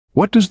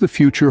What does the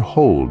future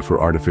hold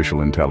for artificial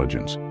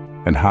intelligence,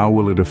 and how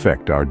will it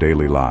affect our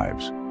daily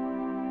lives?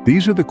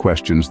 These are the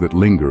questions that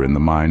linger in the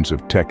minds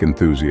of tech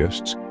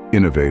enthusiasts,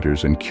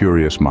 innovators, and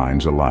curious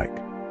minds alike.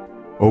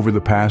 Over the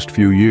past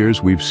few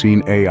years, we've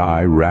seen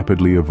AI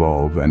rapidly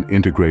evolve and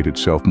integrate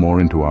itself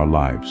more into our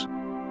lives,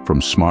 from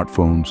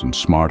smartphones and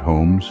smart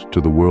homes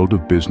to the world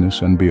of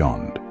business and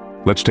beyond.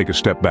 Let's take a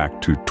step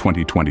back to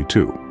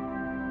 2022.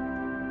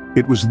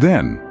 It was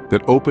then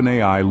that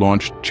OpenAI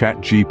launched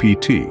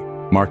ChatGPT,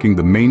 marking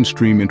the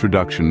mainstream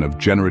introduction of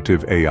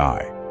generative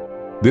AI.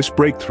 This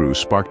breakthrough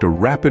sparked a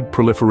rapid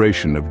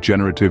proliferation of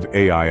generative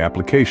AI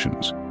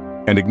applications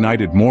and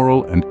ignited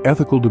moral and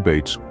ethical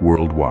debates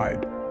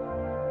worldwide.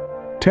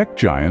 Tech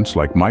giants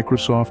like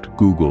Microsoft,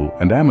 Google,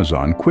 and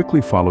Amazon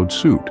quickly followed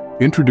suit,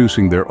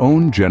 introducing their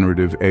own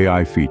generative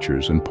AI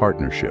features and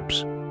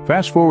partnerships.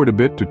 Fast forward a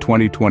bit to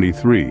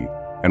 2023,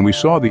 and we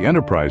saw the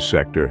enterprise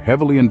sector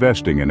heavily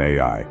investing in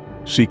AI,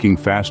 seeking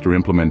faster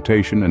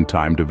implementation and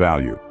time to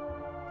value.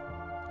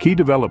 Key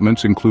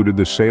developments included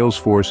the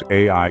Salesforce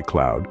AI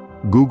Cloud,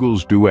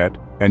 Google's Duet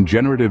and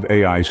Generative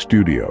AI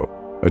Studio,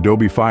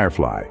 Adobe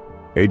Firefly,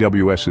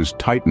 AWS's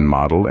Titan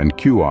model and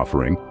Q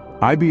offering,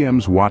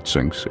 IBM's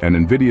Watsonx, and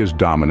NVIDIA's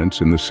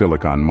dominance in the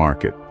silicon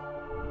market.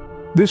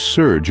 This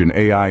surge in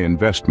AI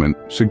investment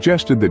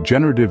suggested that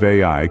generative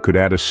AI could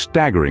add a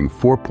staggering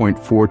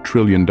 $4.4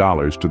 trillion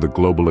to the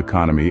global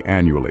economy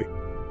annually.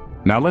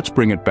 Now let's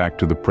bring it back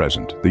to the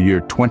present, the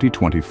year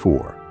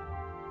 2024.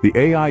 The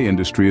AI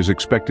industry is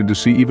expected to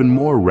see even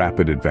more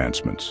rapid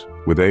advancements,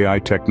 with AI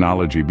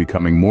technology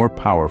becoming more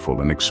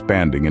powerful and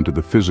expanding into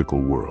the physical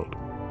world.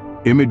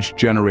 Image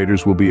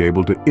generators will be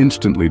able to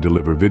instantly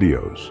deliver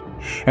videos,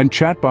 and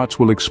chatbots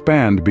will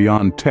expand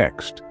beyond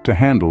text to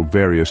handle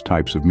various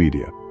types of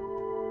media.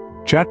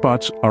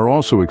 Chatbots are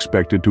also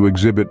expected to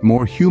exhibit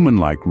more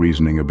human-like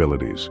reasoning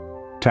abilities,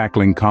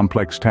 tackling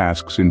complex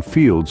tasks in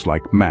fields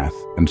like math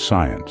and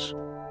science.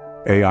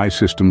 AI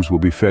systems will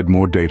be fed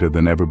more data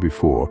than ever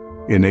before,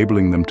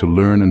 enabling them to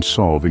learn and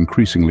solve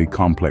increasingly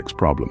complex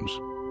problems.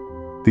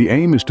 The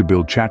aim is to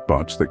build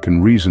chatbots that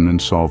can reason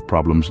and solve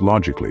problems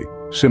logically,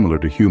 similar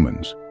to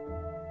humans.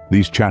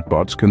 These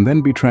chatbots can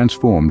then be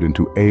transformed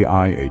into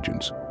AI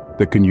agents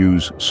that can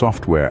use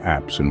software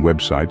apps and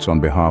websites on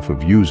behalf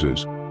of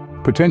users,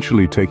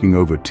 potentially taking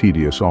over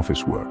tedious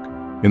office work.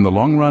 In the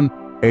long run,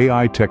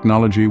 AI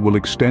technology will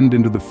extend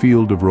into the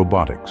field of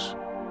robotics,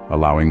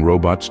 allowing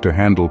robots to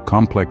handle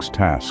complex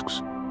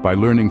tasks by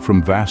learning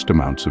from vast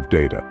amounts of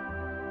data.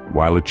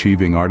 While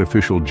achieving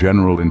artificial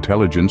general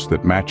intelligence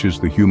that matches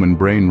the human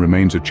brain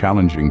remains a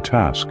challenging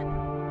task,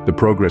 the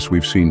progress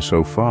we've seen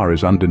so far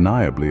is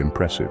undeniably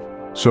impressive.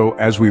 So,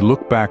 as we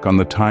look back on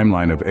the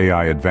timeline of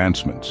AI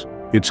advancements,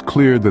 it's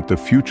clear that the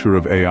future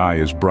of AI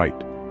is bright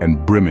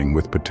and brimming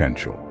with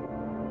potential.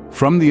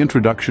 From the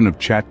introduction of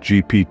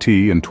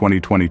ChatGPT in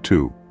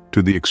 2022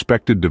 to the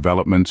expected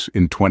developments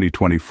in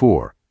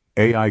 2024,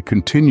 AI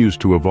continues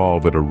to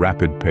evolve at a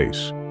rapid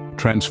pace,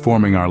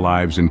 transforming our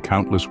lives in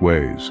countless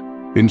ways.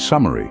 In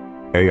summary,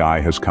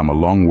 AI has come a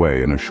long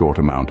way in a short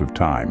amount of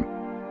time.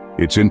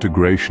 Its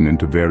integration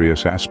into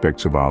various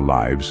aspects of our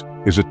lives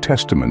is a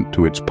testament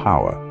to its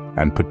power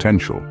and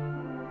potential.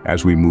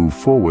 As we move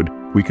forward,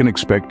 we can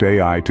expect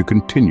AI to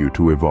continue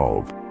to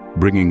evolve,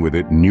 bringing with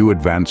it new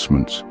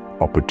advancements,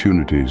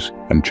 opportunities,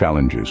 and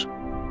challenges.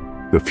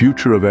 The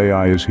future of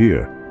AI is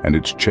here, and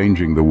it's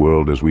changing the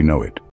world as we know it.